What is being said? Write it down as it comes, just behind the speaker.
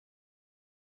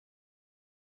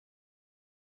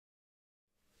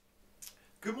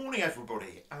Good morning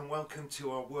everybody and welcome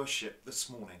to our worship this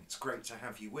morning. It's great to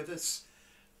have you with us.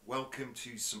 Welcome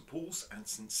to St Paul's and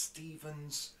St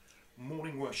Stephen's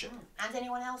morning worship. And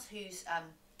anyone else who's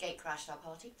gate crashed our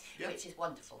party, which is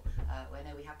wonderful. I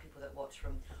know we have people that watch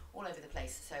from all over the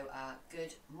place, so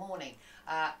good morning.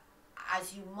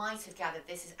 As you might have gathered,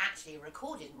 this is actually a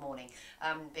recorded morning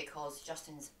because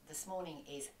Justin's this morning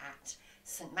is at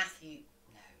St Matthew.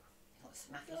 Not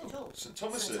St Matthew's at all. St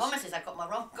Thomas's. St Thomas's. I've got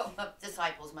my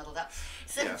disciples muddled up.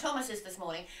 St Thomas's this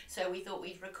morning. So we thought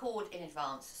we'd record in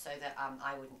advance so that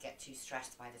I wouldn't get too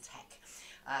stressed by the tech.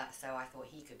 So I thought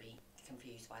he could be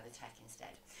confused by the tech instead.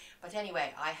 But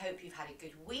anyway, I hope you've had a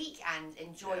good week and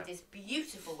enjoyed this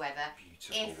beautiful weather.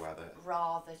 Beautiful weather.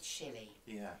 Rather chilly.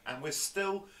 Yeah, and we're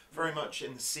still very much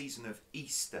in the season of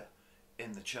Easter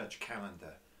in the church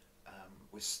calendar.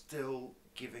 We're still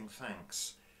giving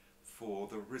thanks for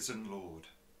the risen Lord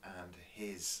and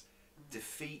his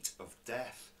defeat of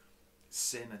death,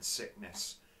 sin and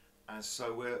sickness. And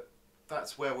so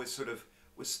that's where we're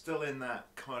still in that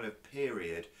kind of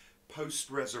period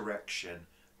post-resurrection,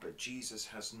 but Jesus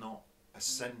has not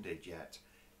ascended yet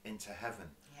into heaven.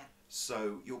 Yeah.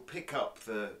 So you'll pick up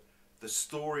the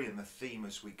story and the theme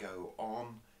as we go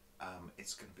on.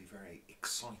 It's going to be very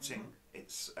exciting.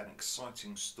 It's an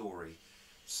exciting story.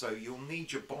 So you'll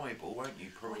need your Bible, won't you,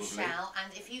 probably? We shall,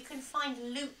 and if you can find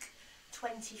Luke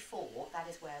 24, that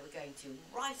is where we're going to,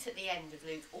 right at the end of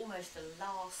Luke, almost the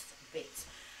last bit.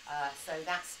 So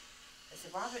there's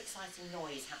a rather exciting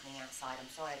noise happening outside. I'm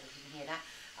sorry if you can hear that.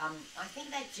 I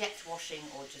think they're jet washing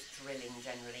or just drilling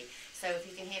generally. So if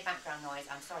you can hear background noise,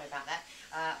 I'm sorry about that.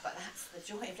 But that's the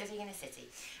joy of living in a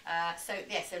city. So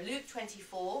Luke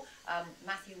 24,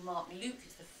 Matthew, Mark, Luke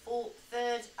is the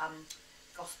third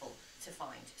gospel to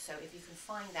find. So if you can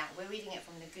find that, we're reading it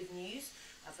from the Good News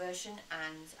version,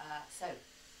 and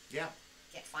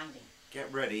get finding.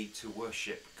 Get ready to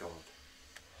worship God.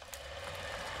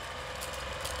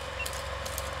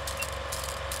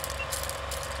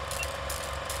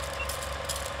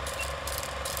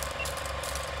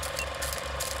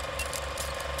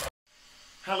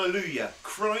 Hallelujah,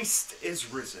 Christ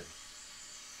is risen.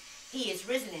 He is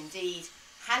risen indeed.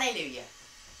 Hallelujah.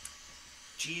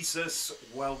 Jesus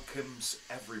welcomes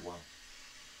everyone.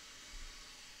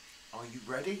 Are you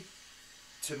ready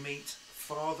to meet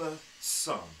Father,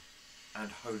 Son, and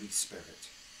Holy Spirit?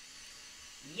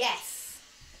 Yes.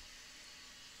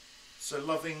 So,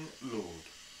 loving Lord,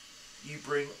 you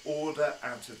bring order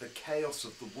out of the chaos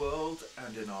of the world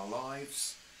and in our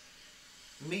lives.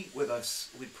 Meet with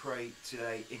us, we pray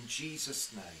today, in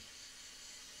Jesus' name.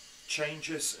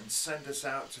 Change us and send us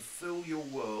out to fill your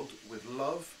world with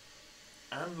love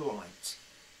and light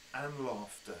and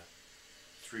laughter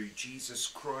through Jesus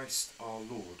Christ our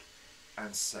Lord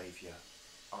and Saviour.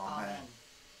 Amen.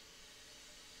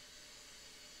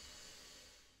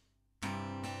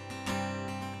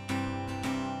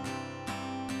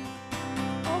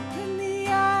 Open the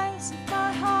eyes of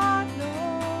my heart,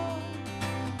 Lord.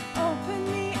 Open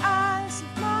the eyes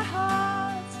of my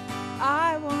heart.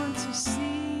 I want to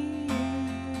see you.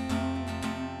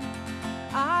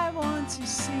 I want to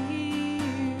see you.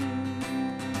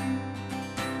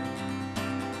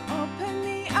 Open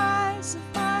the eyes of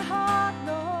my heart,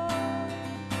 Lord.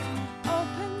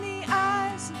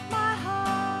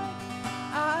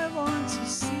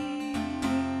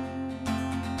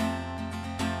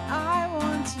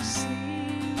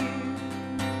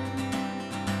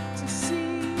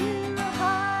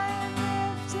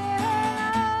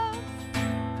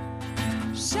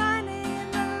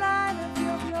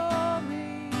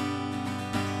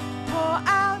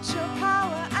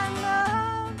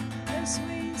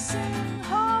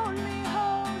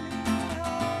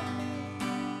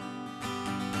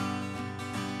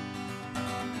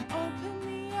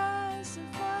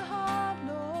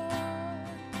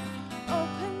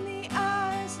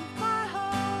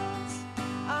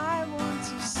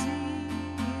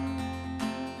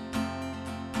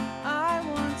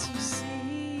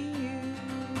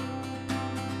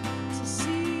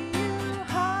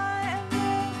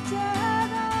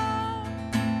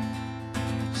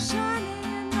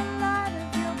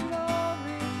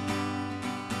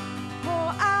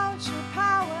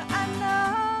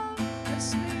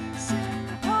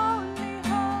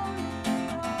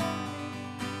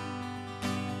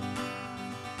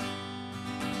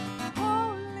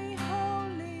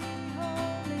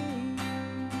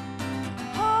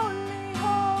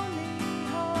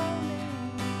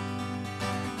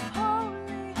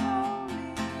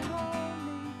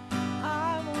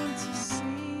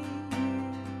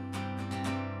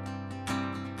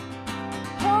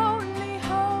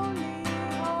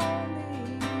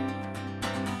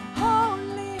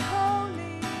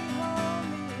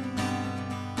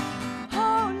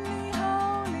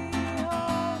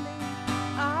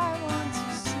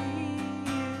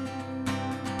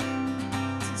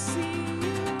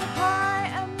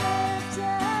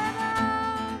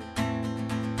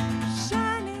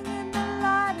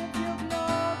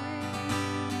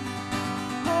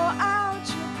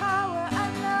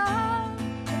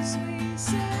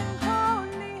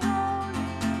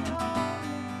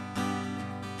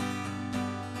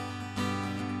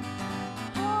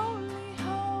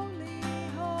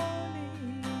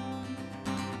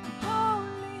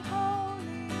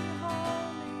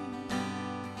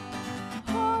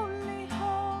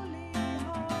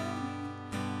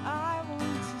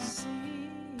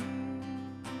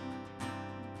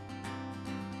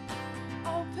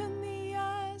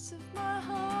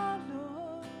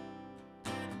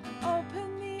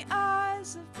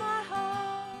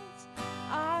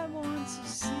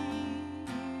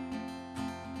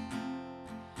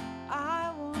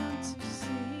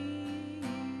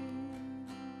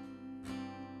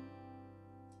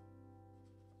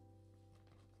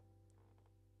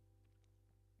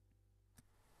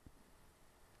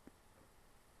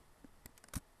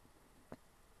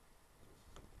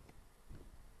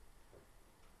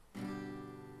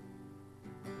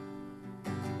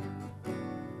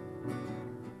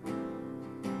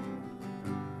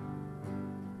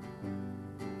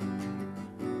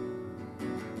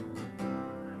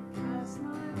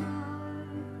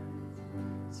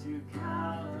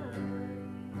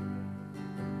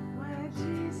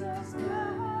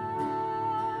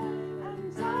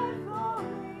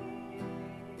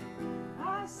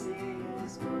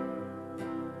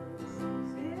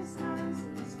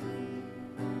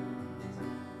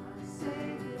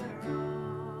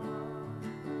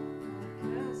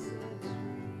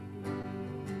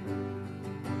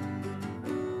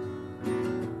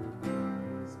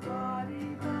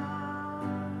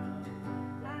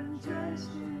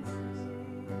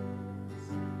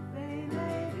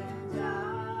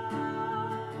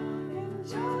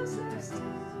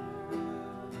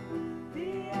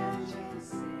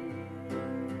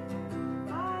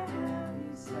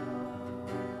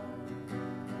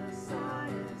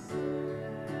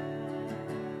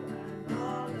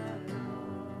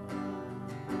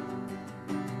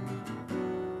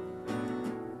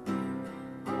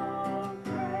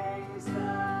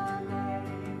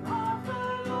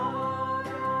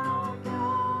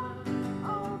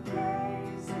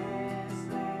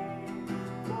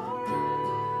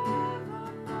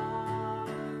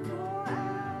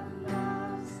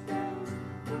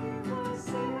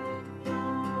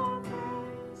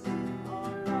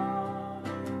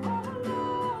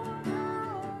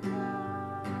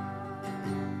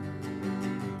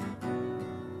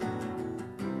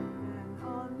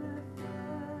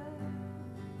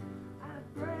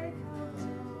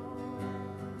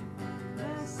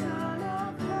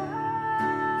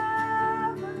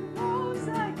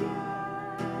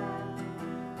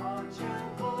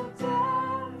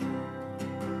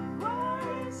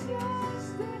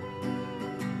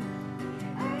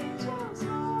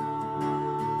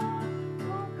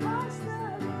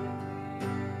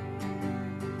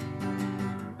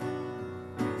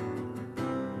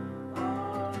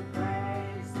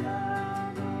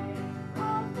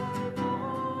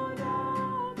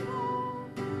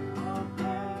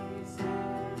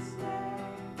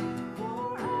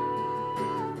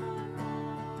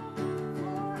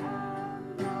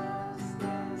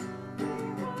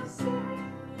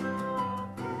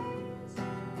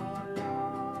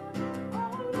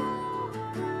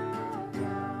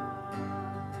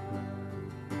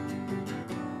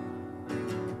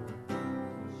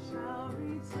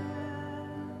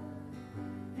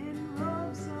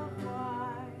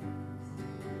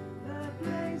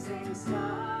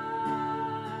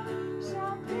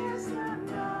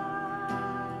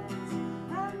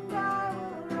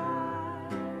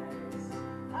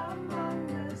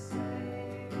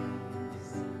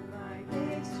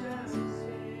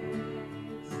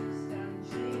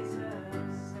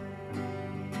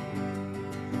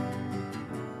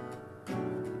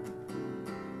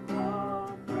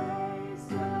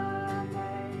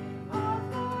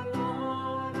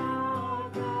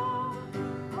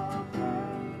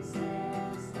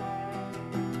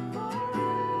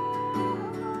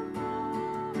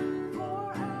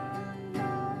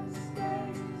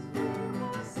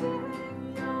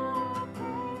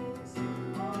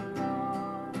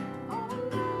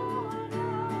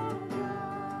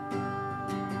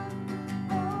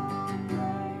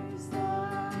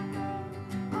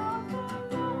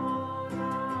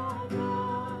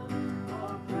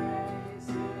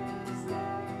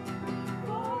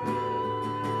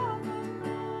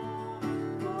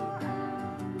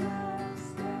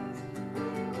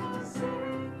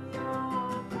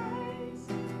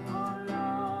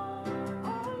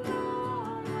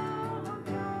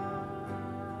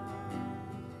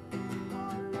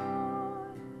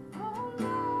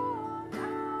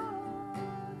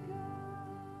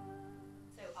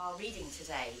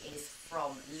 today is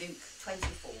from Luke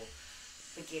 24,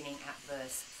 beginning at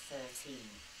verse 13.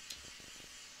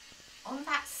 On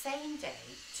that same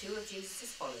day, 2 of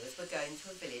Jesus' followers were going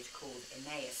to a village called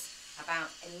Emmaus, about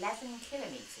 11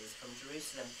 kilometres from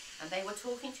Jerusalem, and they were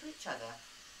talking to each other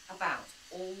about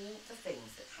all the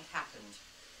things that had happened.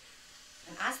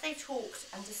 And as they talked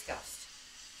and discussed,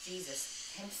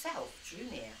 Jesus himself drew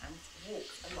near and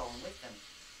walked along with them.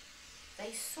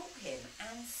 They saw him,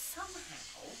 and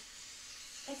somehow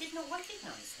they did not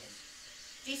recognise him.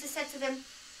 Jesus said to them,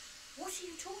 "What are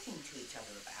you talking to each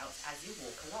other about as you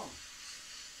walk along?"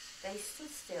 They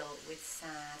stood still with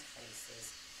sad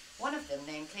faces. One of them,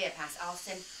 named Cleopas, asked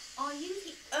him, "Are you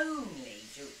the only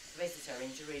visitor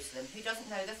in Jerusalem who doesn't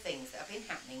know the things that have been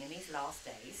happening in these last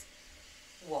days?"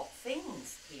 "What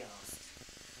things?" he asked.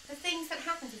 "The things that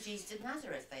happened to Jesus of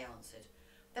Nazareth," they answered.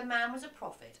 "The man was a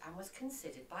prophet and was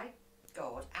considered by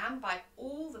God and by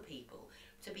all the people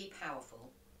to be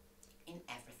powerful in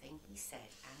everything he said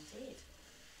and did.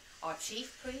 Our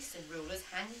chief priests and rulers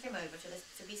handed him over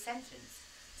to be sentenced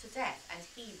to death, and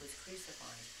he was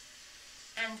crucified.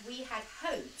 And we had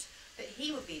hoped that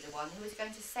he would be the one who was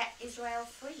going to set Israel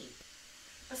free.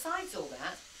 Besides all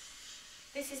that,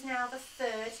 this is now the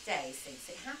 3rd day since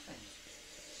it happened."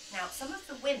 Now, some of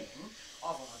the women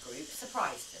of our group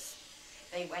surprised us.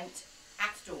 They went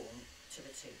at dawn to the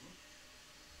tomb,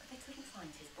 but they couldn't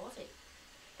find his body.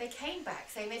 They came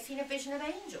back saying they'd seen a vision of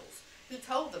angels who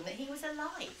told them that he was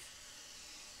alive.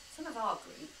 Some of our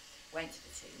group went to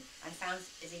the tomb and found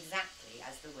it exactly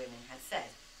as the women had said,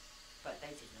 but they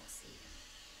did not see him.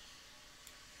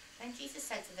 Then Jesus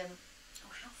said to them, "Oh,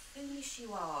 how foolish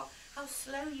you are, how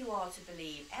slow you are to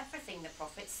believe everything the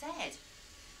prophet said.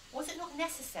 Was it not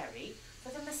necessary for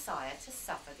the Messiah to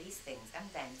suffer these things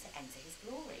and then to enter his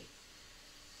glory?"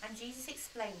 And Jesus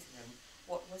explained to them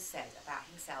what was said about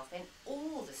himself in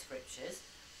all the scriptures,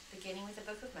 beginning with the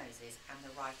book of Moses and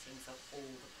the writings of all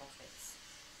the prophets.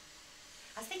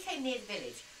 As they came near the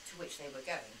village to which they were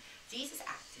going, Jesus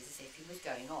acted as if he was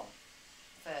going on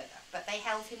further, but they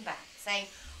held him back, saying,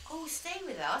 "Oh, stay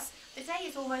with us, the day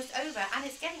is almost over and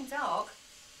it's getting dark."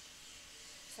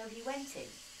 So he went in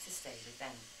to stay with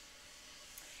them.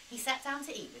 He sat down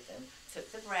to eat with them,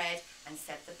 took the bread and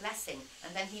said the blessing,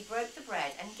 and then he broke the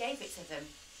bread and gave it to them.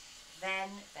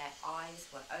 Then their eyes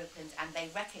were opened and they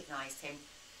recognised him,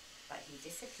 but he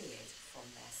disappeared from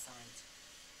their sight.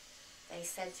 They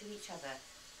said to each other,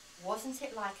 "Wasn't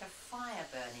it like a fire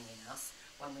burning in us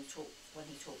when he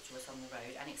talked to us on the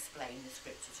road and explained the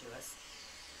scripture to us?"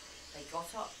 They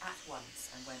got up at once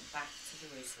and went back to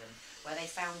Jerusalem, where they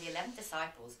found the 11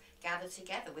 disciples gathered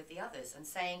together with the others and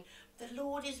saying, "The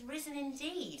Lord is risen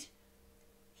indeed.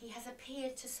 He has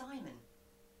appeared to Simon."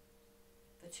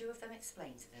 The 2 of them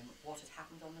explained to them what had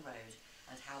happened on the road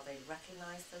and how they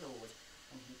recognised the Lord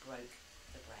when he broke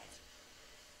the bread.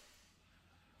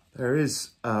 There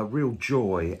is real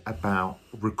joy about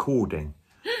recording,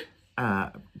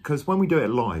 because when we do it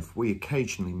live, we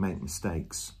occasionally make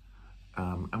mistakes,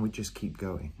 and we just keep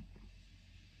going.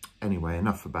 Anyway,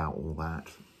 enough about all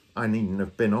that. I needn't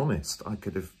have been honest. I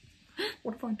could have...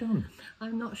 What have I done?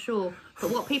 I'm not sure.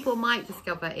 But what people might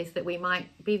discover is that we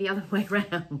might be the other way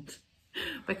round.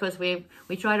 Because we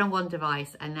tried on one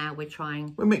device and now we're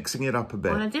mixing it up a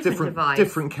bit on a different device,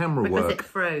 different camera because work. It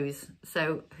froze,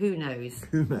 so who knows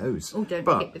Oh, don't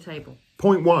hit the table.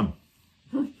 Point 1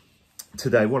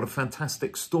 today, what a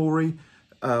fantastic story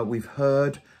we've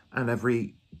heard, and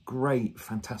every great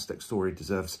fantastic story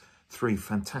deserves 3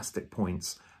 fantastic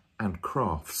points and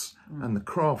crafts. And the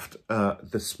craft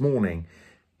this morning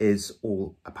is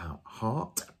all about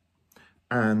heart,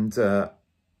 and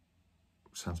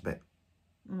sounds a bit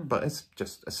but it's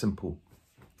just a simple,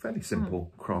 fairly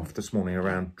simple craft this morning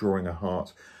around drawing a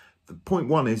heart. The point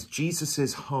 1 is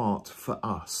Jesus's heart for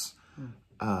us.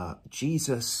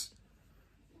 Jesus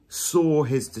saw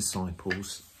his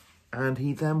disciples and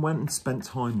he then went and spent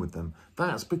time with them.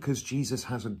 That's because Jesus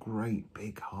has a great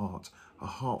big heart, a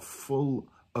heart full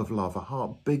of love, a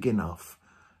heart big enough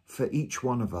for each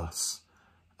one of us.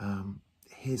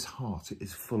 His heart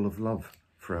is full of love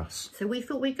for us. So we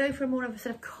thought we'd go for more of a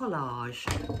sort of collage.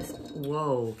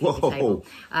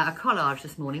 A collage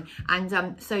this morning.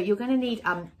 And so you're going to need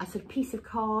a sort of piece of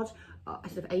card, a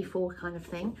sort of A4 kind of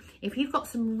thing. If you've got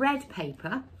some red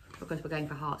paper, because we're going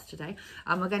for hearts today,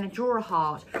 we're going to draw a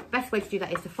heart. Best way to do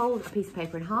that is to fold a piece of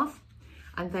paper in half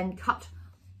and then cut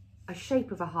a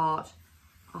shape of a heart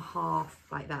a half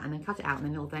like that, and then cut it out, and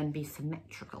then it'll then be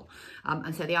symmetrical.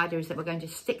 And so the idea is that we're going to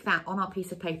stick that on our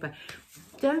piece of paper.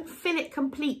 Don't fill it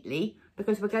completely,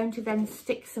 because we're going to then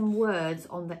stick some words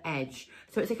on the edge.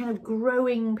 So it's a kind of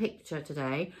growing picture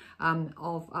today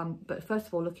but first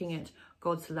of all, looking at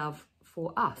God's love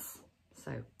for us.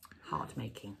 So heart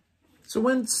making. So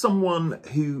when someone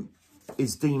who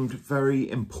is deemed very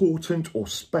important or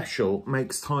special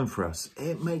makes time for us,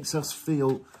 it makes us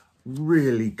feel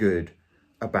really good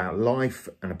about life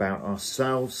and about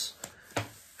ourselves.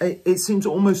 It seems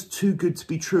almost too good to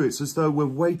be true. It's as though we're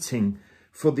waiting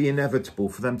for the inevitable,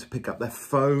 for them to pick up their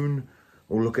phone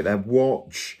or look at their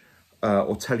watch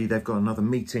or tell you they've got another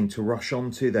meeting to rush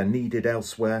on to, they're needed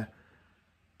elsewhere.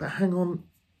 But hang on,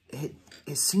 it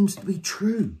seems to be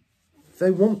true.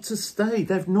 They want to stay.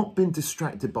 They've not been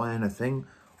distracted by anything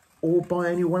or by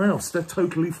anyone else. They're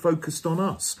totally focused on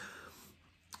us.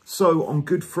 So on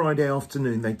Good Friday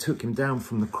afternoon, they took him down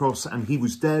from the cross and he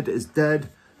was dead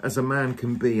as a man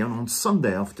can be. And on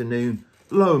Sunday afternoon,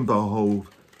 lo and behold,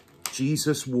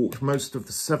 Jesus walked most of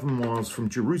the 7 miles from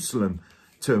Jerusalem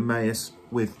to Emmaus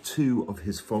with 2 of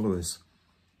his followers.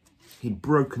 He'd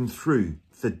broken through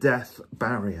the death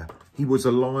barrier. He was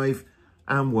alive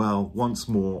and well once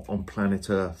more on planet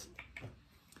Earth.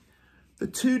 The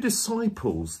 2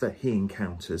 disciples that he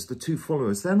encounters, the 2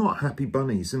 followers, they're not happy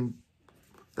bunnies, and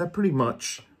they're pretty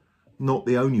much not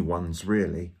the only ones,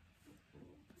 really.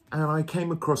 And I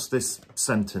came across this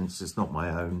sentence. It's not my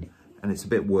own, and it's a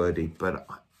bit wordy, but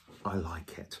I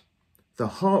like it. The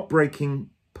heartbreaking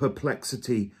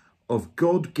perplexity of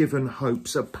God-given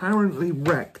hopes apparently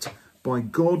wrecked by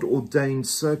God-ordained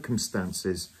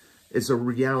circumstances is a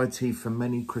reality for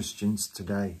many Christians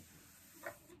today.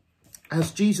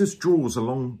 As Jesus draws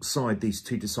alongside these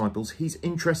 2 disciples, he's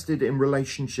interested in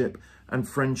relationship and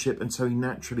friendship, and so he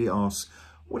naturally asks,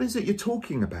 what is it you're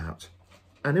talking about?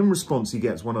 And in response, he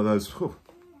gets one of those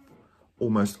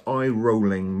almost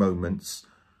eye-rolling moments.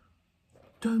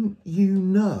 Don't you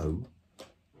know?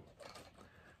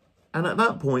 And at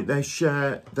that point, they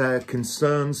share their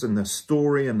concerns and their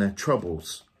story and their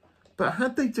troubles. But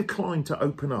had they declined to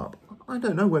open up, I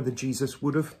don't know whether Jesus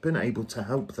would have been able to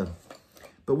help them.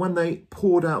 But when they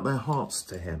poured out their hearts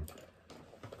to him,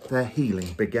 their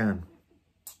healing began.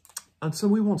 And so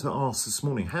we want to ask this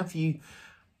morning, have you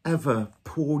ever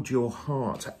poured your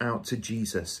heart out to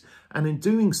Jesus? And in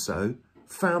doing so,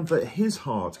 found that his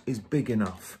heart is big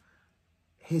enough.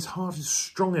 His heart is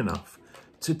strong enough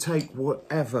to take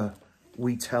whatever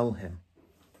we tell him.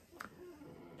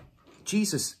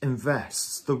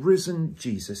 The risen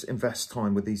Jesus invests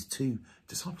time with these 2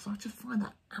 disciples. I just find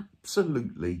that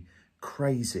absolutely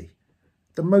crazy.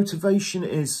 The motivation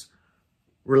is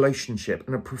relationship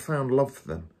and a profound love for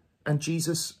them. And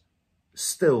Jesus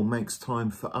still makes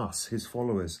time for us, his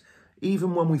followers,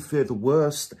 even when we fear the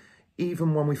worst,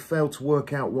 even when we fail to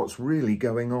work out what's really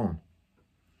going on.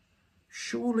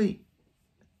 Surely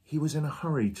he was in a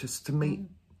hurry just to meet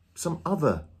some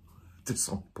other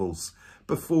disciples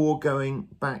before going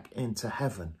back into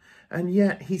heaven. And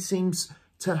yet he seems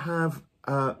to have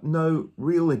no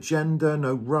real agenda,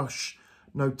 no rush,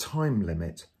 no time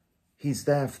limit. He's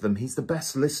there for them. He's the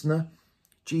best listener.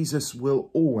 Jesus will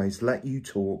always let you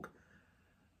talk.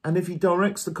 And if he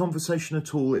directs the conversation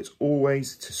at all, it's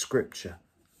always to Scripture.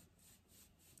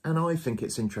 And I think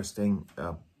it's interesting,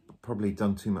 probably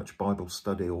done too much Bible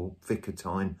study or vicar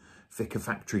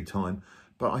factory time,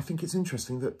 but I think it's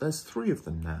interesting that there's 3 of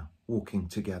them now walking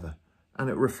together. And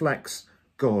it reflects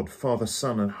God, Father,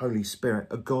 Son and Holy Spirit,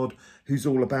 a God who's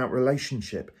all about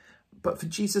relationship. But for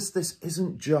Jesus, this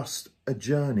isn't just a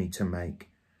journey to make.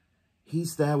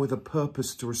 He's there with a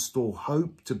purpose to restore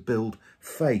hope, to build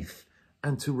faith,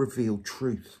 and to reveal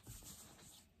truth.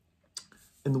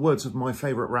 In the words of my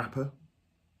favourite rapper,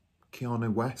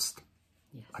 Keanu West.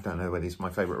 Yes. I don't know whether he's my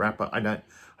favourite rapper. I don't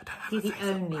have He's the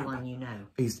only one you know.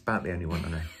 He's about the only one I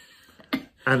know.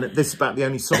 And this is about the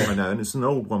only song I know, and it's an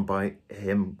old one by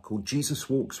him called Jesus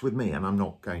Walks With Me, and I'm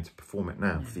not going to perform it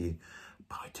now for you,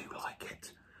 but I do like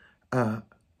it.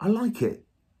 I like it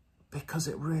because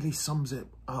it really sums it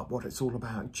up, what it's all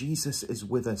about. Jesus is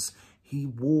with us. He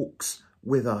walks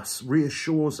with us,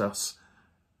 reassures us,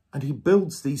 and he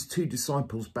builds these 2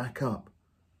 disciples back up.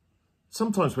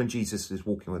 Sometimes when Jesus is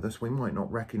walking with us, we might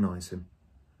not recognise him,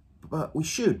 but we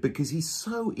should, because he's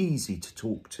so easy to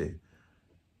talk to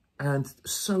and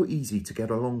so easy to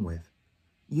get along with.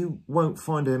 You won't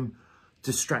find him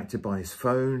distracted by his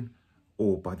phone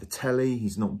or by the telly.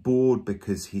 He's not bored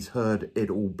because he's heard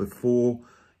it all before.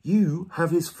 You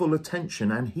have his full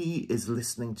attention and he is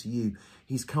listening to you.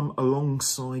 He's come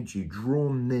alongside you,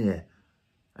 drawn near,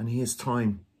 and he has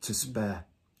time to spare.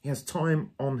 He has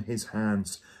time on his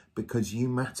hands because you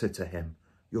matter to him.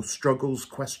 Your struggles,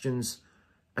 questions,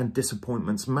 and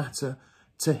disappointments matter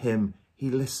to him. He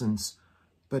listens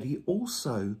but he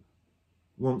also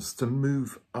wants to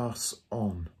move us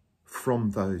on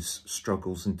from those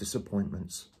struggles and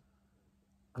disappointments.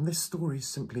 And this story is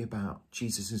simply about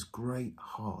Jesus' great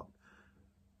heart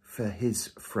for his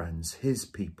friends, his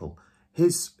people,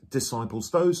 his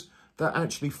disciples, those that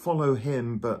actually follow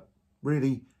him, but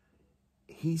really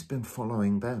he's been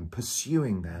following them,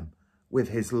 pursuing them with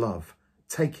his love,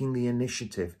 taking the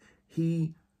initiative.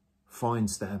 He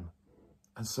finds them.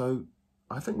 And so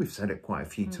I think we've said it quite a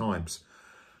few times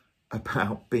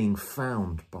about being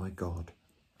found by God.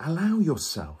 Allow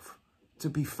yourself to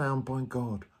be found by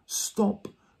God. Stop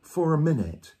for a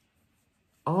minute.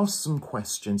 Ask some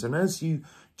questions. And as you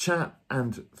chat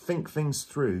and think things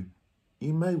through,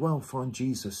 you may well find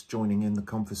Jesus joining in the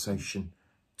conversation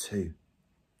too.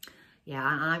 Yeah,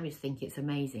 I always think it's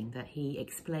amazing that he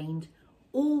explained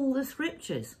all the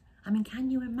scriptures. I mean, can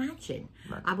you imagine?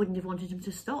 No. I wouldn't have wanted him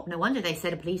to stop. No wonder they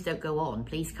said, please don't go on.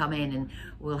 Please come in and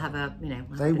we'll have a, you know.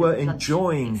 They were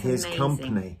enjoying his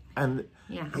company. And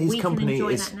his company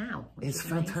is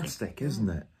fantastic, isn't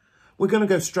it? We're going to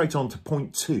go straight on to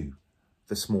point 2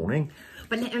 this morning.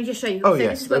 But let me just show you. Oh, so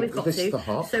yes, this is where we've got this to. is the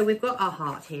heart. So we've got our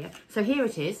heart here. So here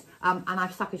it is. And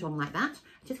I've stuck it on like that.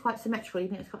 It's just quite symmetrical,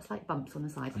 even though it's got slight bumps on the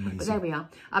side. Amazing. But there we are.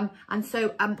 And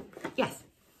so, yes.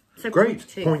 So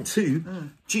Great. Point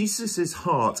 2. Jesus's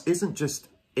heart isn't just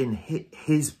in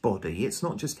his body. It's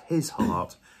not just his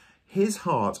heart. His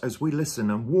heart, as we listen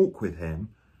and walk with him,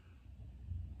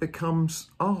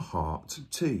 becomes our heart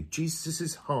too.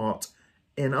 Jesus's heart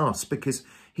in us, because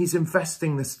he's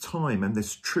investing this time and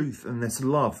this truth and this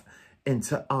love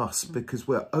into us, because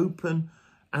we're open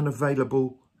and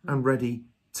available and ready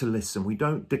to listen. We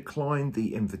don't decline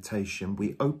the invitation.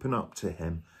 We open up to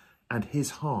him, and his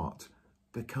heart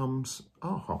becomes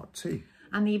our heart too.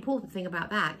 And the important thing about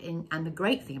that, and the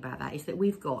great thing about that, is that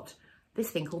we've got this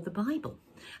thing called the Bible.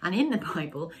 And in the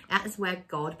Bible, that's where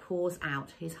God pours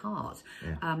out his heart.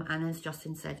 Yeah. And as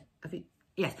Justin said,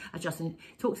 as Justin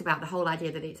talks about the whole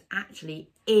idea that it's actually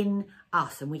in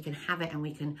us, and we can have it and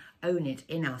we can own it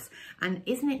in us. And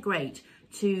isn't it great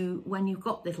to, when you've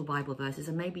got little Bible verses,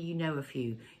 and maybe you know a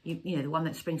few, you know, the one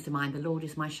that springs to mind, the Lord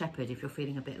is my shepherd, if you're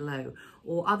feeling a bit low,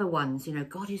 or other ones, you know,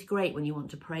 God is great, when you want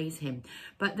to praise him.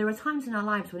 But there are times in our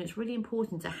lives when it's really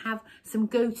important to have some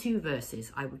go-to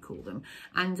verses, I would call them.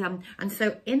 And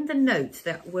so in the notes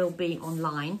that will be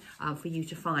online for you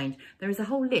to find, there is a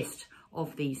whole list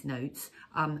of these notes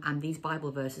and these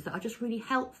Bible verses that are just really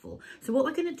helpful. So what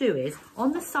we're going to do is,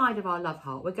 on the side of our love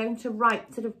heart, we're going to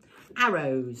write sort of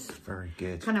arrows. Very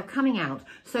good. Kind of coming out,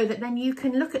 so that then you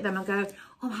can look at them and go,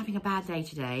 oh, I'm having a bad day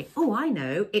today. Oh, I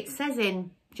know, it says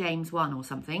in James 1 or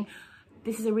something,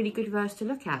 this is a really good verse to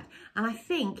look at. And I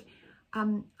think, I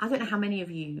don't know how many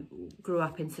of you grew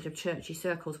up in sort of churchy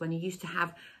circles when you used to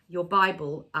have your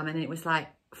Bible and it was like,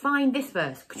 find this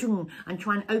verse, and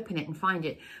try and open it and find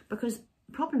it. Because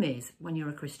the problem is, when you're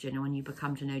a Christian and when you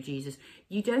become to know Jesus,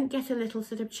 you don't get a little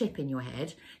sort of chip in your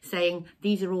head saying,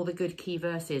 these are all the good key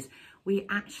verses. We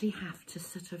actually have to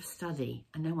sort of study.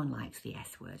 And no one likes the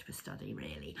S word for study,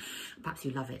 really. Perhaps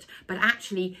you love it. But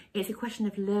actually, it's a question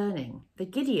of learning. The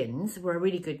Gideons were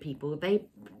really good people. They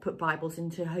put Bibles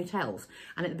into hotels.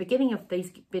 And at the beginning of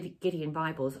these Gideon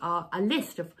Bibles are a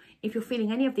list of, if you're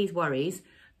feeling any of these worries,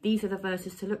 these are the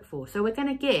verses to look for. So we're going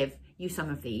to give you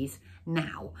some of these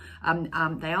now.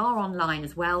 They are online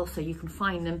as well, so you can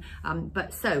find them.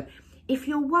 But so, if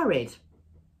you're worried,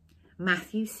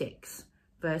 Matthew 6,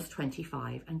 verse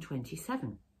 25 and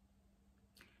 27.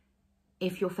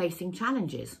 If you're facing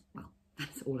challenges, well,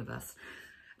 that's all of us.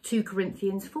 2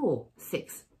 Corinthians 4,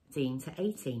 16 to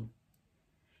 18.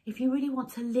 If you really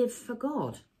want to live for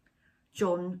God,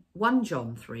 1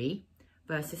 John 3,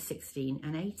 verses 16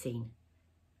 and 18.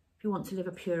 If you want to live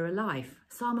a purer life,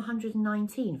 Psalm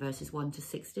 119, verses 1 to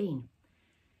 16.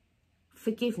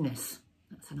 Forgiveness,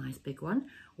 that's a nice big one,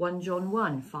 1 John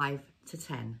 1, 5 to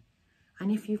 10.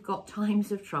 And if you've got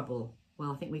times of trouble,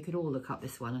 well, I think we could all look up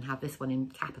this one and have this one in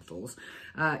capitals,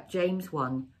 James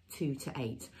 1, 2 to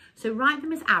 8. So write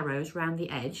them as arrows round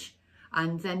the edge,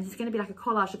 and then it's going to be like a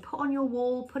collage to put on your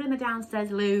wall, put in the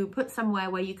downstairs loo, put somewhere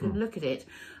where you can look at it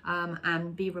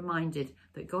and be reminded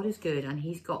that God is good and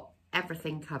he's got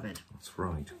everything covered. That's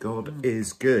right. God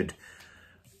is good.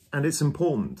 And it's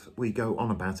important, we go on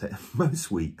about it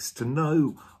most weeks, to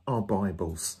know our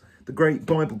Bibles. The great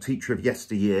Bible teacher of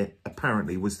yesteryear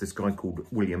apparently was this guy called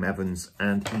William Evans,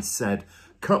 and he said,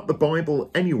 cut the Bible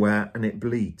anywhere and it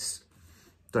bleeds.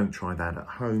 Don't try that at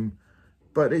home.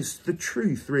 But it's the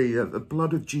truth, really, that the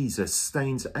blood of Jesus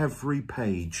stains every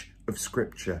page of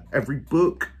Scripture, every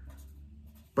book,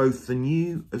 both the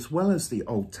New as well as the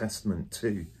Old Testament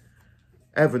too.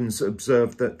 Evans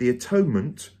observed that the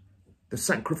atonement, the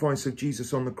sacrifice of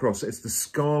Jesus on the cross, is the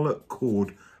scarlet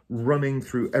cord running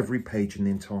through every page in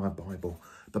the entire Bible.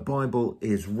 The Bible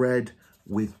is red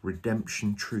with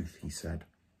redemption truth, he said.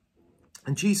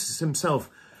 And Jesus himself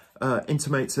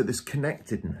intimates that this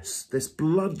connectedness, this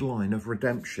bloodline of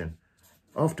redemption,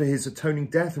 after his atoning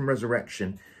death and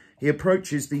resurrection, he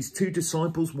approaches these two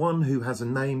disciples, one who has a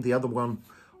name, the other one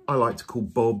I like to call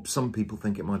Bob. Some people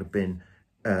think it might have been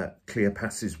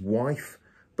Cleopas's wife,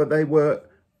 but they were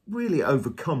really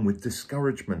overcome with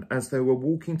discouragement as they were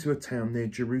walking to a town near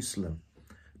Jerusalem.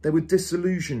 They were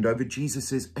disillusioned over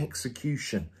Jesus's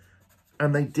execution,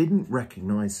 and they didn't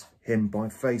recognize him by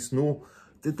face, nor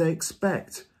did they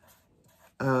expect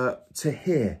to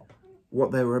hear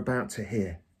what they were about to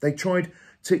hear. They tried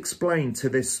to explain to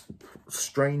this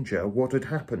stranger what had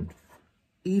happened,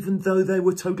 even though they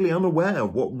were totally unaware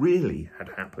of what really had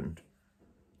happened.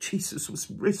 Jesus was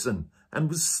risen and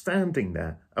was standing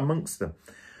there amongst them.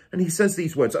 And he says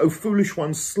these words, "O foolish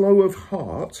ones, slow of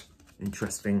heart,"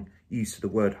 interesting use of the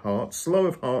word heart, "slow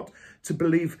of heart to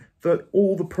believe that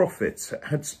all the prophets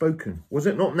had spoken. Was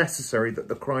it not necessary that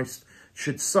the Christ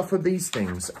should suffer these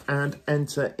things and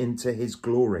enter into his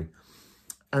glory?"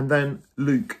 And then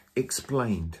Luke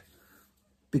explained,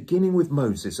 beginning with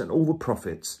Moses and all the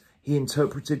prophets, he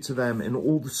interpreted to them in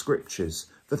all the scriptures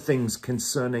the things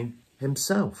concerning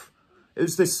himself. It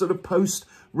was this sort of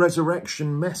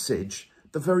post-resurrection message,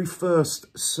 the very first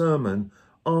sermon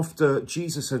after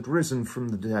Jesus had risen from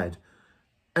the dead.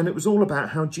 And it was all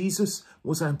about how Jesus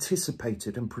was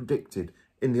anticipated and predicted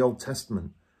in the Old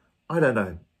Testament. I don't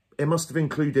know. It must have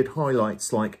included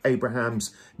highlights like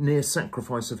Abraham's near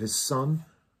sacrifice of his son.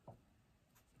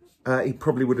 He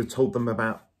probably would have told them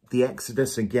about the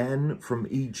Exodus again from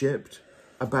Egypt,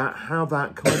 about how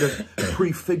that kind of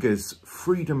prefigures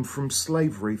freedom from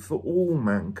slavery for all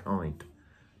mankind,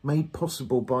 made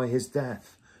possible by his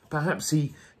death. Perhaps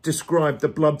he described the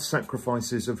blood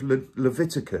sacrifices of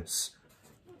Leviticus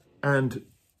and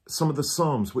some of the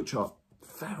Psalms, which are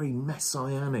very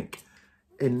messianic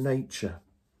in nature.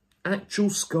 Actual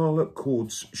scarlet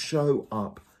cords show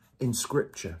up in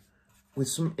Scripture with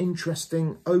some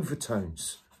interesting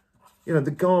overtones. You know,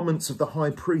 the garments of the high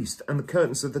priest and the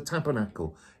curtains of the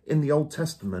tabernacle in the Old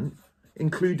Testament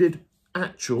included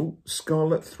actual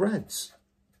scarlet threads,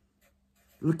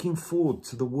 looking forward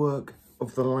to the work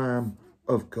of the Lamb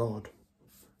of God.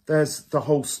 There's the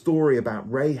whole story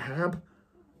about Rahab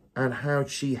and how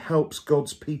she helps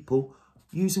God's people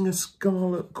using a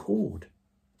scarlet cord.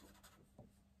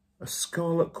 A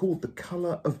scarlet cord, the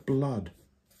colour of blood.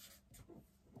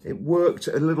 It worked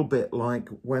a little bit like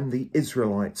when the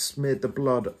Israelites smeared the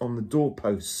blood on the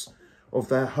doorposts of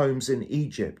their homes in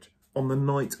Egypt on the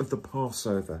night of the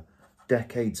Passover,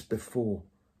 decades before.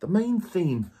 The main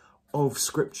theme of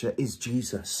Scripture is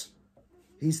Jesus.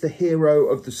 He's the hero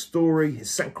of the story.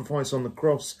 His sacrifice on the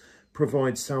cross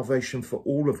provides salvation for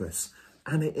all of us.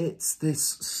 And it's this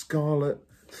scarlet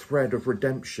thread of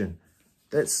redemption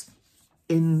that's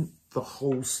in the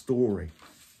whole story.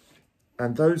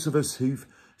 And those of us who've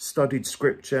studied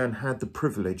Scripture and had the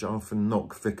privilege, I often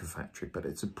knock Vicar Factory, but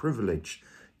it's a privilege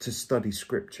to study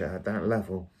Scripture at that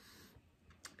level,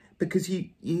 because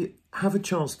you have a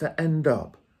chance to end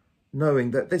up knowing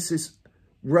that this is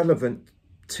relevant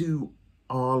to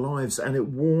our lives and it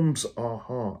warms our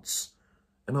hearts.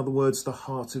 In other words, the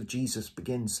heart of Jesus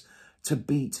begins to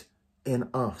beat in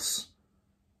us.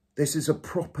 This is a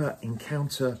proper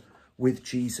encounter with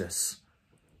Jesus.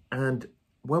 And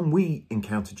when we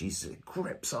encounter Jesus, it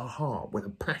grips our heart with a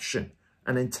passion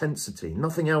and intensity.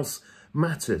 Nothing else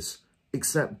matters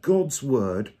except God's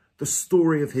word, the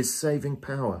story of his saving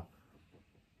power.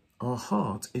 Our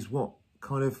heart is what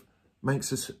kind of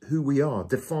makes us who we are,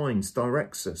 defines,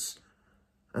 directs us.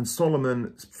 And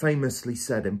Solomon famously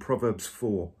said in Proverbs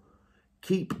 4,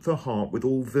 keep the heart with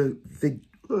all vigilance.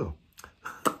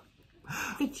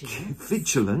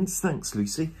 Thanks,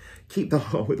 Lucy. Keep the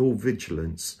heart with all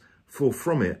vigilance, for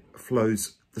from it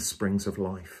flows the springs of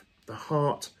life. The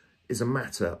heart is a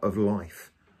matter of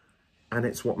life, and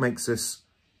it's what makes us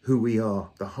who we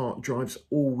are. The heart drives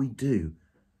all we do.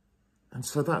 And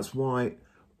so that's why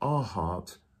our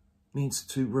heart needs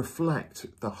to reflect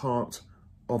the heart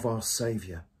of our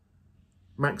Saviour.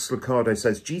 Max Lucado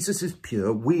says, Jesus is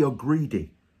pure, we are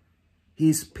greedy. He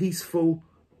is peaceful,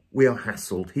 we are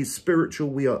hassled. He is spiritual,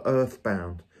 we are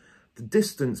earthbound. The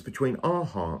distance between our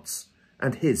hearts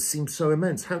and his seems so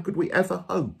immense. How could we ever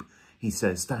hope, he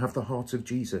says, to have the heart of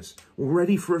Jesus? Well,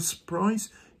 ready for a surprise?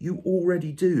 You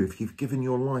already do if you've given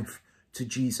your life to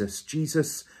Jesus.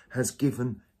 Jesus has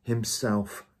given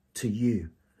himself to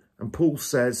you. And Paul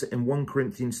says in 1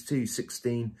 Corinthians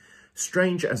 2:16,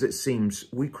 strange as it seems,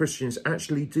 we Christians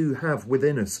actually do have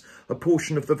within us a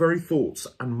portion of the very thoughts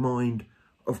and mind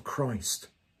of Christ.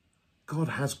 God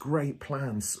has great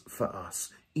plans for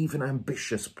us, even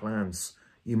ambitious plans,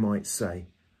 you might say.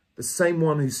 The same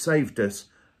one who saved us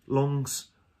longs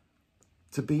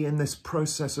to be in this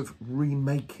process of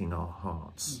remaking our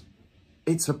hearts.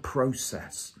 It's a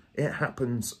process. It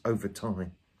happens over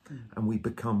time, and we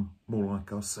become more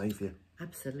like our Saviour.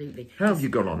 Absolutely. How have you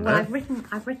got on well, there?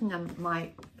 I've written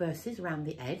my verses around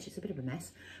the edge. It's a bit of a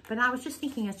mess, but I was just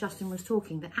thinking as Justin was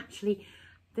talking that actually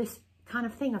this kind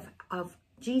of thing of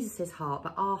Jesus's heart,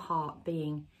 but our heart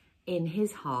being in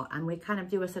his heart, and we kind of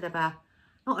do a sort of a,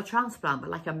 not a transplant, but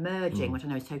like a merging, which I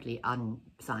know is totally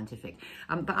unscientific.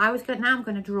 But I'm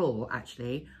going to draw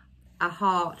actually a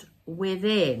heart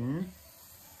within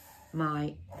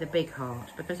the big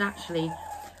heart, because actually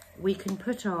we can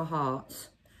put our hearts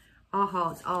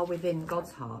are within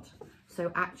God's heart.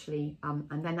 So actually,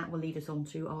 and then that will lead us on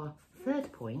to our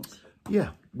third point. Yeah,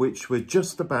 which we're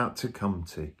just about to come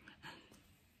to.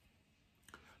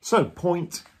 So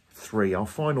point 3, our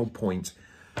final point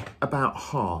about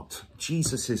heart,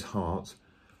 Jesus's heart.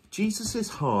 Jesus's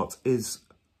heart is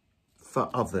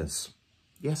for others.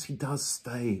 Yes, he does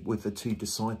stay with the 2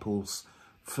 disciples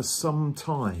for some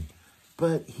time,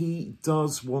 but he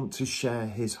does want to share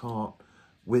his heart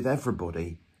with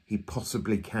everybody he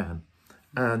possibly can.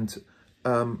 And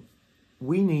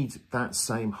we need that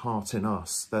same heart in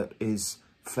us that is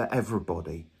for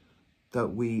everybody, that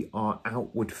we are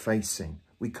outward facing.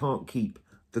 We can't keep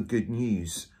the good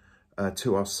news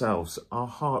to ourselves. Our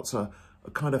hearts are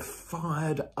kind of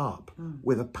fired up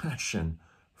with a passion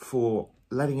for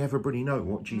letting everybody know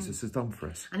what Jesus has done for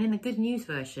us. And in the Good News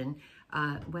version,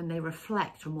 when they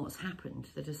reflect on what's happened,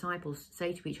 the disciples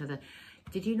say to each other,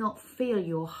 did you not feel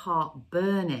your heart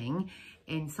burning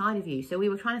inside of you? So we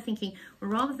were thinking,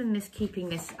 well, rather than keeping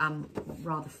this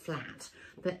rather flat,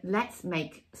 but let's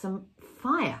make some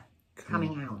fire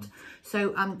coming out.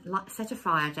 So set a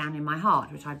fire down in my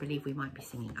heart, which I believe we might be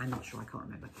singing. I'm not sure, I can't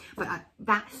remember. But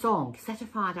that song, set a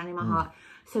fire down in my heart,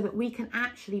 so that we can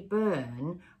actually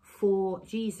burn for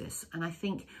Jesus. And I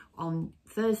think on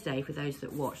Thursday, for those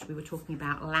that watched, we were talking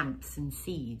about lamps and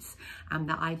seeds, and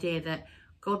the idea that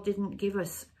God didn't give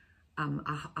us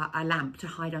a lamp to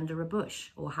hide under a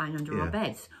bush or hide under our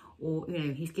beds, or, you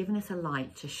know, he's given us a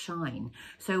light to shine.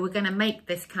 So we're going to make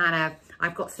this kind of,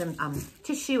 I've got some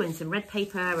tissue and some red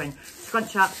paper and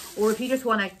scrunch up, or if you just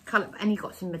want to colour, and you've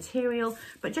got some material,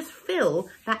 but just fill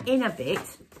that inner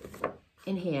bit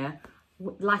in here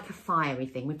like a fiery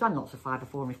thing. We've done lots of fire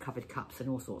before, and we've covered cups and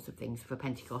all sorts of things for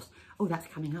Pentecost. Oh, that's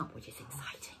coming up, which is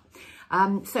exciting.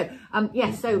 So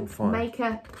make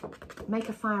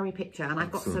a fiery picture, and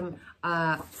I've got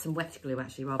some wet glue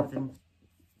actually, rather than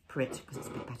Prit, because it's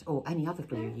a bit better, or any other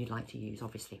glue you'd like to use,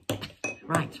 obviously.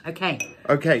 Right,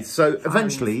 okay, so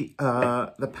eventually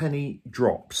the penny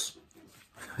drops.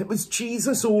 It was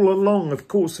Jesus all along, of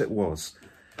course it was.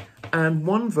 And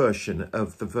one version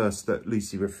of the verse that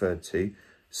Lucy referred to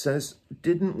says,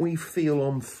 didn't we feel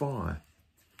on fire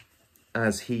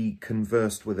as he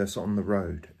conversed with us on the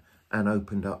road and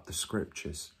opened up the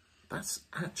scriptures? That's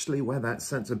actually where that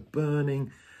sense of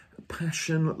burning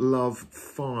passion, love,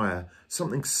 fire,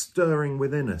 something stirring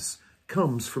within us,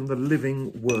 comes from the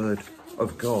living word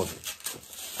of God.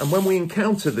 And when we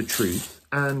encounter the truth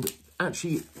and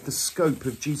actually the scope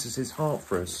of Jesus's heart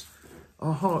for us,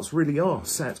 our hearts really are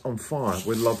set on fire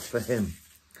with love for him.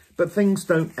 But things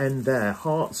don't end there.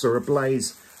 Hearts are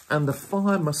ablaze, and the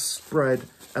fire must spread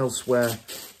elsewhere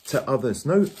to others.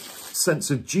 No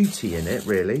sense of duty in it,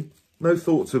 really. No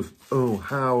thoughts of, oh,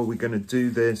 how are we going to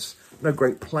do this? No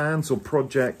great plans or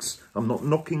projects. I'm not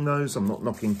knocking those. I'm not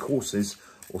knocking courses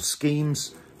or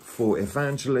schemes for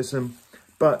evangelism.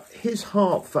 But his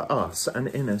heart for us and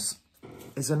in us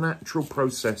is a natural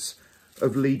process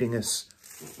of leading us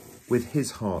with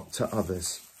his heart to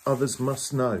others. Others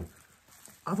must know.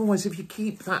 Otherwise, if you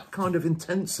keep that kind of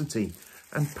intensity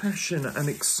and passion and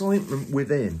excitement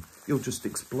within, you'll just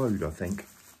explode, I think.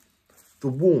 The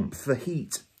warmth, the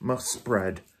heat must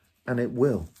spread, and it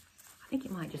will. I think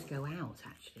it might just go out,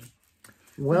 actually.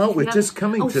 Well, we're just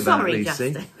coming to that, Lucy.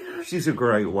 Justin. She's a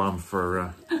great one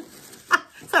for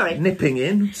sorry. Nipping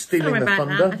in, stealing the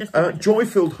thunder.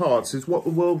 Joy-filled hearts is what the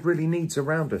world really needs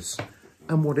around us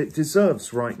and what it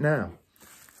deserves right now.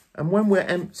 And when we're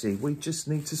empty, we just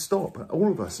need to stop, all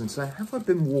of us, and say, have I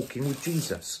been walking with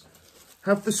Jesus?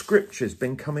 Have the scriptures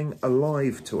been coming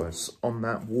alive to us on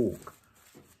that walk?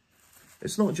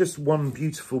 It's not just one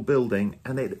beautiful building,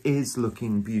 and it is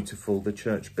looking beautiful, the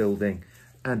church building,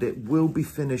 and it will be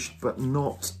finished, but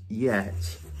not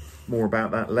yet. More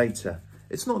about that later.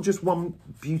 It's not just one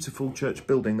beautiful church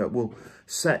building that will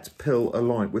set Pill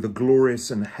alight with a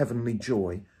glorious and heavenly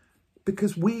joy,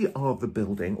 because we are the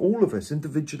building, all of us,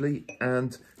 individually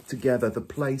and together, the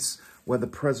place where the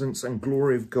presence and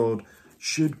glory of God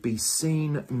should be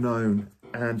seen, known,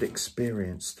 and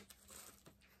experienced.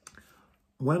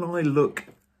 When I look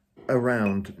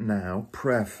around now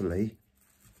prayerfully,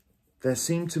 there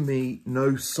seem to me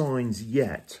no signs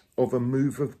yet of a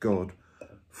move of God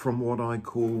from what I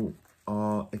call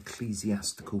our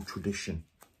ecclesiastical tradition,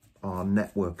 our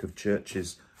network of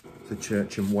churches, the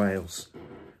church in Wales.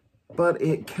 But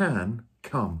it can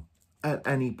come at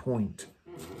any point,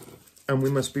 and we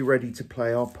must be ready to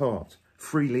play our part.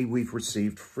 Freely we've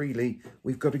received, freely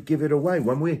we've got to give it away.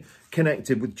 When we're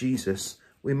connected with Jesus,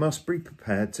 we must be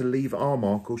prepared to leave our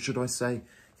mark, or should I say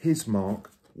his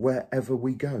mark, wherever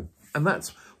we go. And that's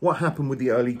what happened with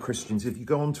the early Christians. If you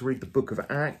go on to read the book of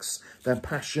Acts, their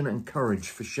passion and courage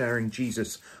for sharing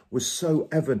Jesus was so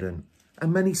evident.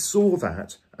 And many saw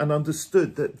that and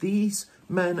understood that these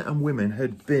men and women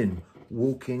had been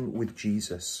walking with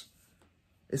Jesus.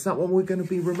 Is that what we're going to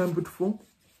be remembered for?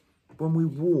 When we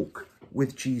walk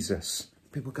with Jesus,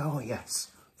 people go, oh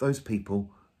yes, those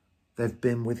people, they've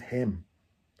been with him.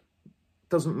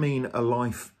 Doesn't mean a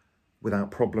life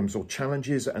without problems or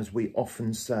challenges, as we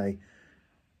often say.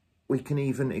 We can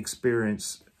even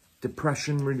experience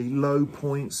depression, really low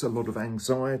points, a lot of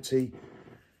anxiety.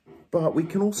 But we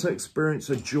can also experience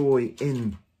a joy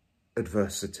in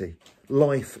adversity,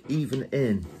 life even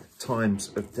in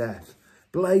times of death.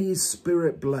 Blaze,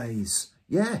 spirit blaze.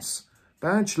 Yes,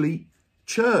 but actually,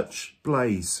 church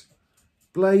blaze.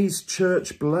 Blaze,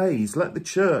 church blaze. Let the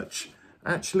church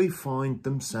actually find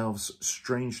themselves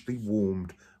strangely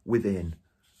warmed within.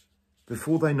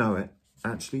 Before they know it,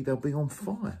 actually they'll be on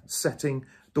fire, setting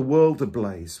the world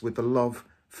ablaze with the love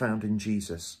found in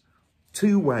Jesus.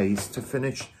 2 ways to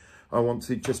finish. I want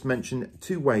to just mention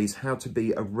 2 ways how to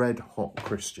be a red-hot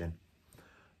Christian,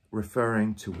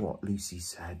 referring to what Lucy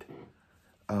said.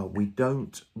 We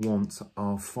don't want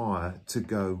our fire to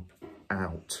go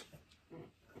out.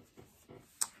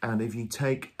 And if you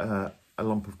take a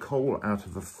lump of coal out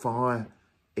of a fire,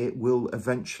 it will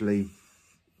eventually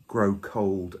grow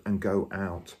cold and go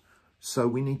out. So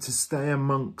we need to stay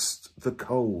amongst the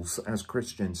coals as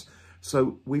Christians.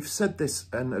 So we've said this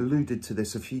and alluded to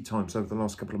this a few times over the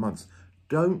last couple of months.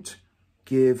 Don't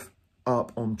give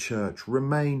up on church.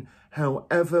 Remain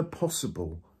however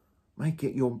possible. Make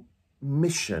it your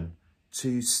mission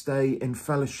to stay in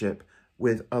fellowship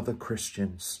with other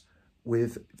Christians,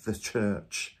 with the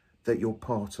church that you're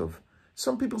part of.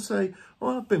 Some people say,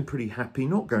 oh, I've been pretty happy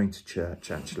not going to church,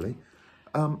 actually.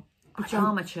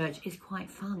 Pyjama church is quite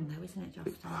fun, though, isn't it,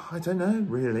 Justin? I don't know,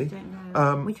 really. I don't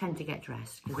know. We tend to get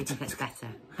dressed because we think it's better.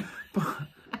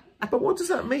 But what does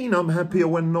that mean? I'm happier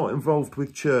when not involved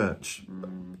with church.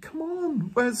 Come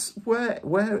on,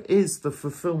 where is the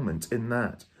fulfillment in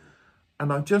that?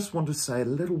 And I just want to say a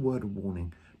little word of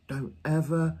warning. Don't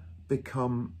ever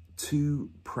become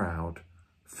too proud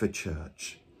for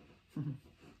church.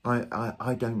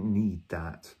 I don't need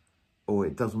that, or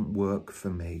it doesn't work for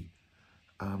me.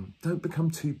 Don't become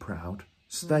too proud.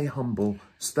 Stay humble.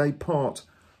 Stay part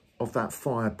of that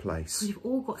fireplace. We've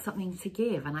all got something to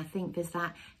give, and I think there's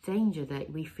that danger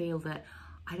that we feel that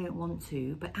I don't want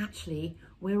to, but actually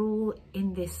we're all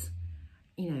in this,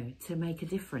 you know, to make a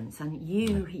difference. And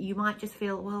you might just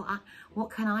feel, well,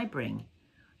 what can I bring?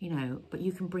 You know, but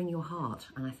you can bring your heart,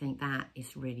 and I think that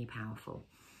is really powerful.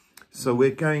 So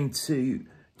we're going to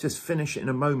just finish in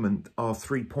a moment our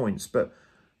 3 points, but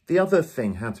the other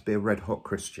thing, how to be a red-hot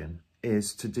Christian,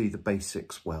 is to do the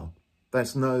basics well.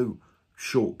 There's no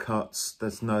shortcuts.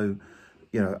 There's no,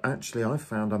 you know, actually I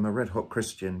found I'm a red-hot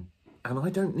Christian and I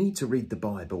don't need to read the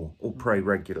Bible or pray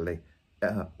regularly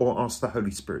or ask the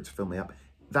Holy Spirit to fill me up.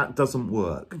 That doesn't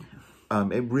work.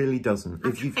 It really doesn't.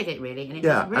 I've tried it really, and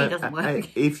it really doesn't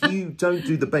work. If you don't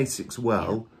do the basics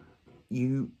well,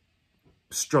 you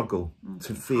struggle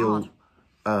to feel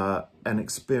and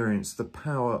experience the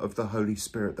power of the Holy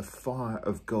Spirit, the fire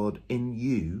of God in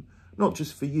you, not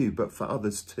just for you, but for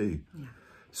others too. Yeah.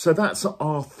 So that's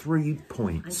our 3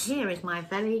 points. And here is my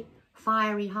very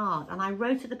fiery heart. And I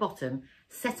wrote at the bottom,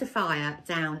 set a fire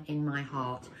down in my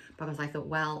heart, because I thought,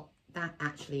 well, that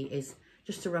actually is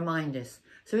just to remind us.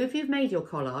 So if you've made your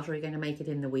collage, or you're going to make it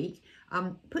in the week,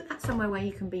 put that somewhere where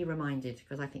you can be reminded,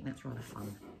 because I think that's rather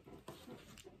fun.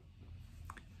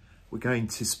 We're going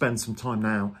to spend some time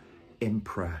now in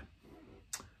prayer.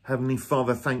 Heavenly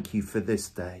Father, thank you for this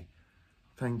day.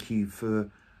 Thank you for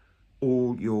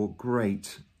all your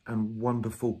great and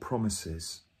wonderful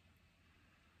promises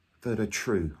that are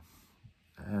true,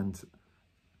 and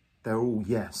they're all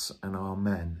yes and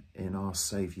amen in our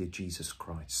Saviour Jesus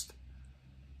Christ.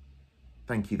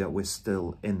 Thank you that we're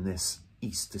still in this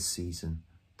Easter season.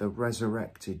 The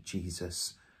resurrected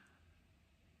Jesus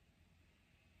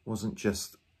wasn't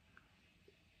just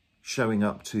showing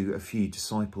up to a few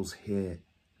disciples here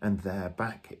and there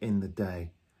back in the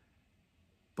day.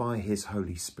 By his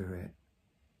Holy Spirit,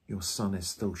 your Son is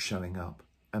still showing up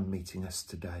and meeting us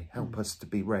today. Help us to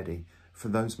be ready for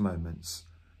those moments,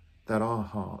 that our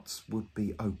hearts would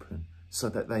be open so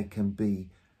that they can be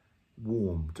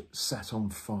warmed, set on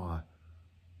fire,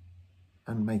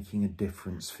 and making a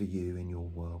difference for you in your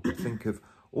world. We think of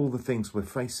all the things we're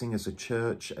facing as a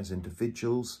church, as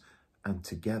individuals, and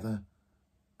together,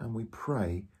 and we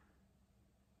pray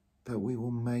that we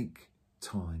will make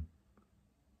time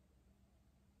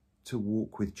to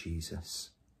walk with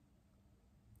Jesus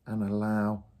and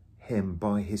allow him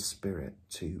by his Spirit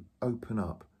to open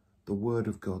up the Word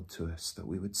of God to us, that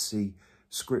we would see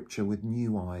Scripture with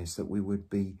new eyes, that we would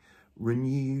be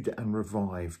renewed and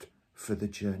revived for the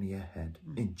journey ahead.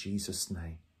 In Jesus'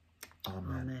 name,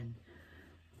 amen. Amen.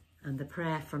 And the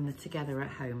prayer from the Together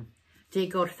at Home. Dear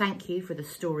God, thank you for the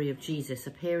story of Jesus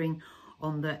appearing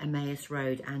on the Emmaus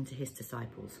road and to his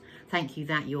disciples. Thank you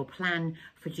that your plan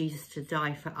for Jesus to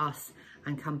die for us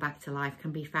and come back to life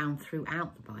can be found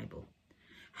throughout the Bible.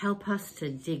 Help us to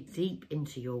dig deep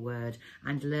into your word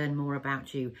and learn more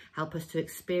about you. Help us to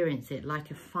experience it like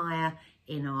a fire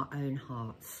in our own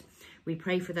hearts. We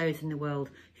pray for those in the world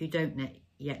who don't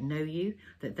yet know you,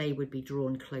 that they would be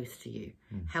drawn close to you.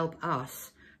 Help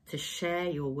us to share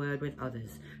your word with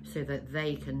others so that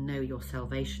they can know your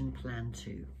salvation plan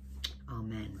too.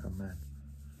 Amen. Amen.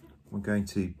 We're going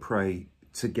to pray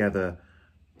together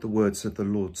the words of the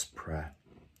Lord's Prayer.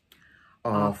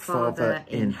 Our Father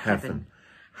in heaven,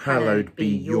 hallowed be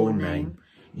your name.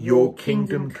 Your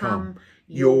kingdom come,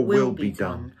 your will be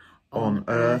done, on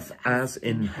earth as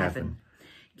in heaven.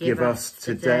 Give us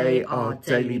today our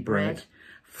daily bread.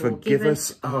 Forgive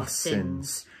us our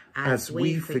sins, as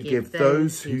we forgive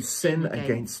those who sin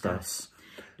against us.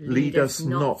 Lead us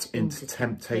not into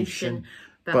temptation,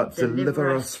 but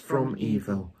deliver us from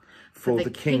evil. For the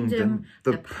kingdom,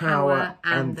 the power,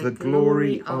 and the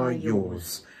glory are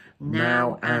yours,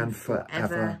 now and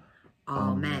forever.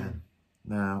 Amen.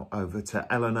 Now over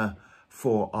to Eleanor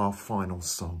for our final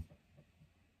song.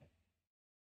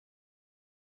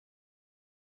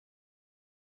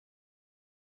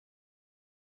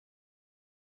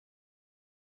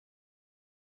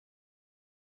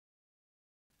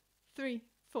 Three,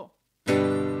 four.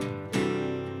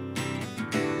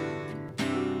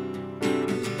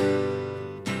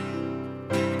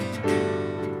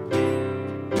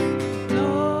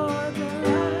 Lord, the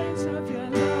light of your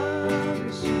love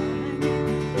is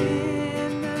shining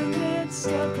in the midst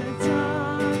of the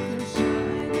darkness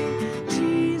shining.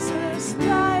 Jesus,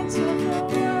 light of the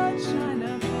world, shine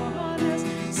upon us,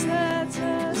 set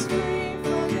us free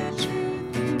from the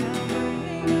truth you now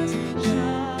bring us.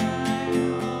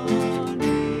 Shine on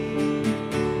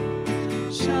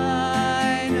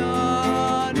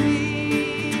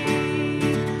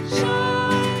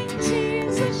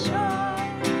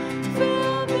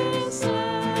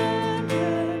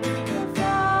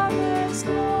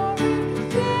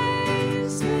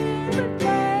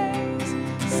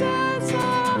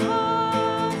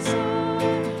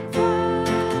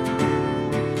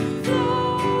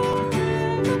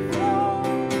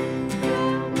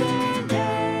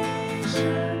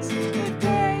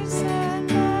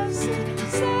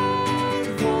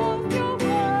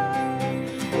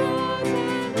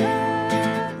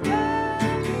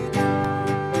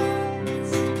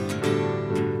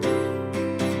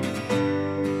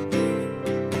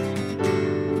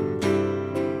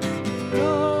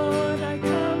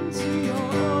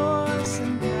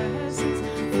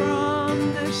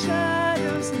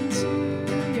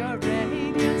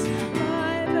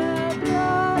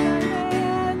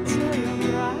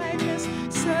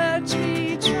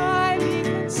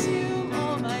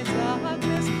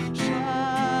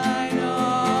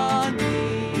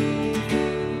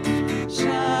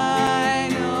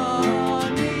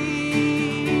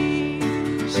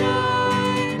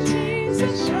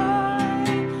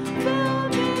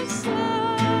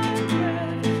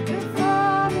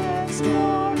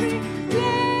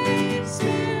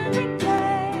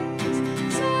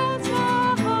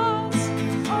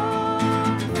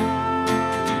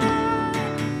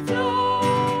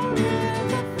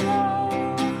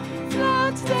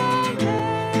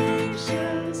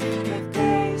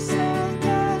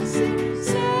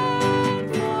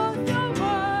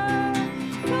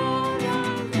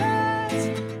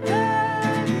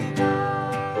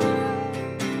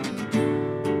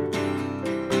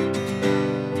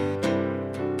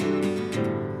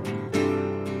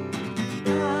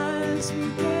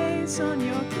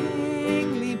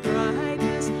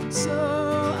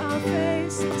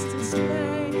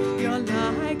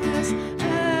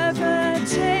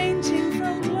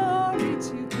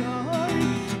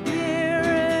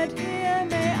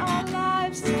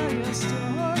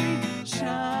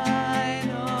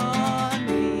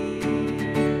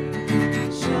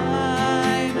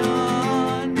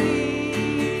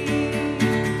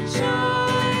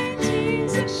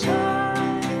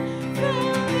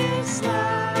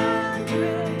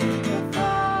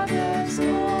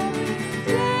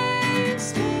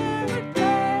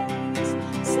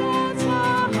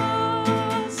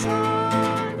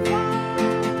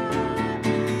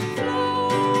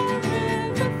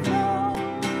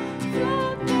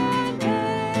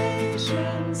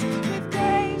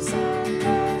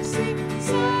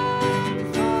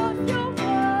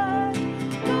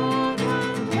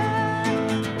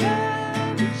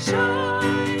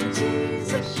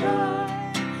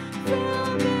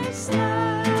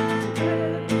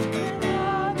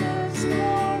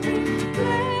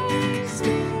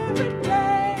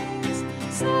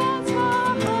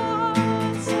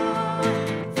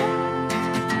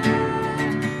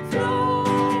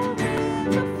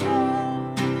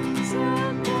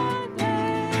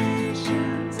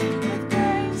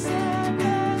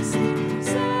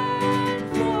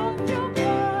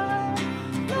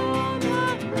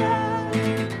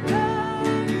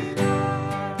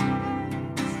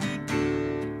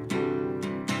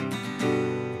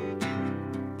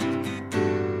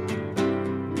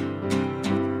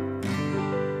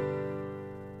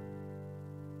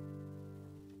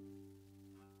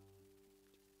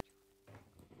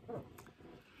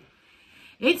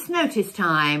It's notice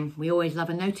time. We always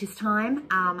love a notice time.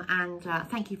 And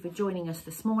thank you for joining us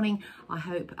this morning. I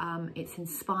hope it's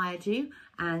inspired you.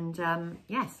 And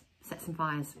yes, set some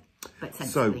fires, but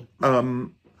sensibly.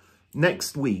 So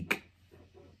next week,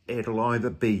 it'll either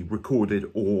be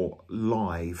recorded or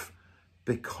live,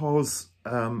 because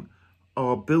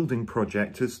our building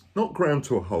project has not ground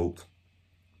to a halt,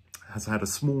 has had a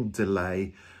small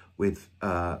delay with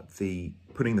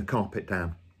putting the carpet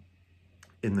down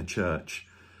in the church.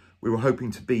 We were hoping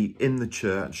to be in the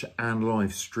church and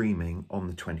live streaming on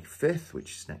the 25th,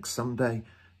 which is next Sunday.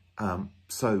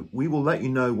 So we will let you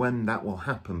know when that will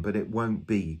happen, but it won't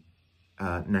be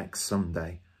next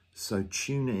Sunday. So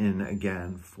tune in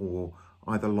again for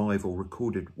either live or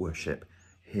recorded worship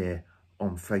here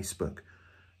on Facebook.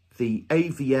 The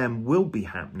AVM will be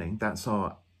happening. That's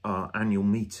our annual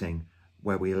meeting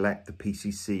where we elect the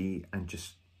PCC and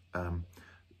just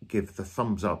give the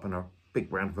thumbs up and a big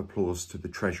round of applause to the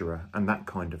treasurer and that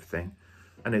kind of thing.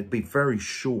 And it'll be a very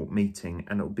short meeting,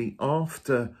 and it'll be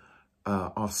after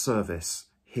our service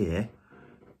here,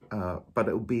 but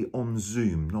it'll be on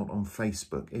Zoom, not on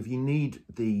Facebook. If you need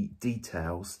the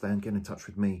details, then get in touch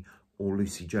with me or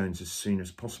Lucy Jones as soon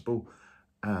as possible.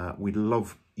 We'd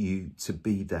love you to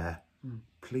be there.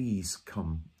 Please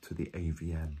come to the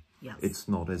AVM. Yes. It's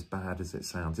not as bad as it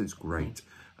sounds. It's great.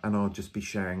 And I'll just be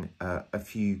sharing a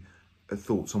few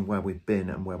thoughts on where we've been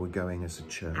and where we're going as a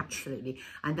church. Absolutely.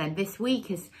 And then this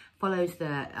week follows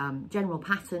the general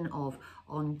pattern of,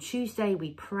 on Tuesday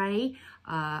we pray,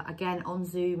 again on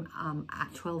Zoom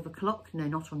at 12 o'clock. No,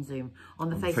 not on Zoom, on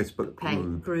the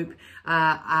Facebook group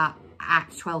at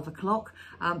 12 o'clock.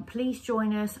 Please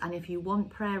join us, and if you want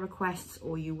prayer requests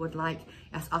or you would like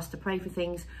us to pray for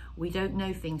things, we don't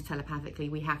know things telepathically,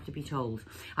 we have to be told.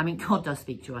 I mean, God does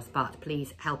speak to us, but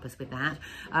please help us with that.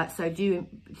 So do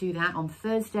that. On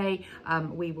Thursday,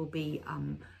 we will be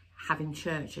having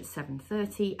church at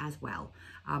 7:30 as well.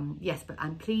 Yes,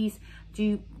 and please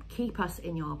do keep us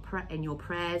in your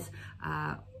prayers,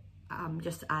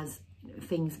 just as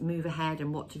things move ahead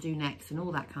and what to do next and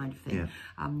all that kind of thing.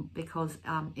 Yeah. Because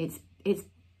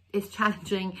it's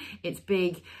challenging, it's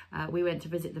big. We went to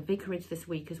visit the vicarage this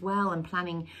week as well, and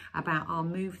planning about our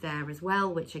move there as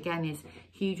well, which again is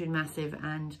huge and massive,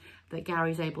 and that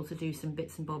Gary's able to do some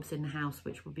bits and bobs in the house,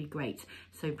 which would be great.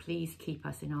 So please keep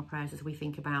us in our prayers as we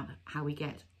think about how we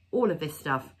get all of this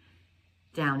stuff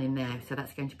down in there. So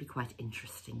that's going to be quite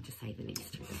interesting, to say the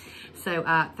least. So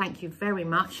thank you very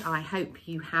much. I hope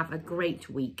you have a great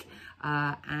week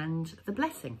and the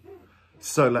blessing.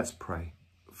 So let's pray.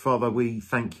 Father, we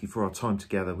thank you for our time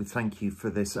together. We thank you for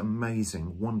this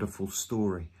amazing, wonderful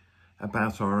story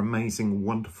about our amazing,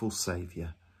 wonderful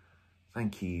Saviour.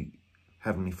 Thank you,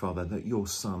 Heavenly Father, that your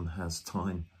Son has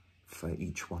time for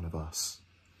each one of us.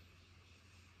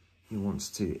 He wants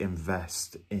to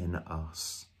invest in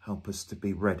us. Help us to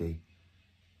be ready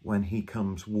when he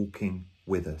comes walking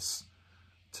with us,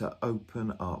 to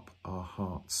open up our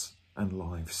hearts and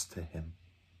lives to him.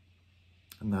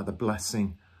 And that the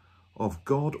blessing of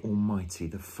God Almighty,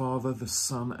 the Father, the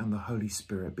Son, and the Holy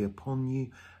Spirit be upon you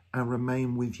and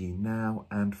remain with you now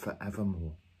and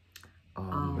forevermore.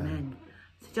 Amen.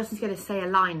 So Justin's going to say a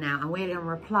line now, and we're going to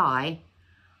reply,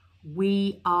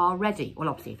 we are ready. Well,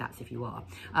 obviously, that's if you are.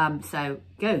 So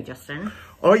go, Justin.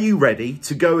 Are you ready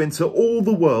to go into all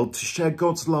the world to share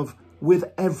God's love with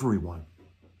everyone?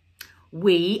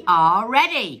 We are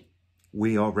ready.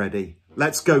 We are ready.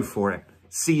 Let's go for it.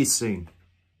 See you soon.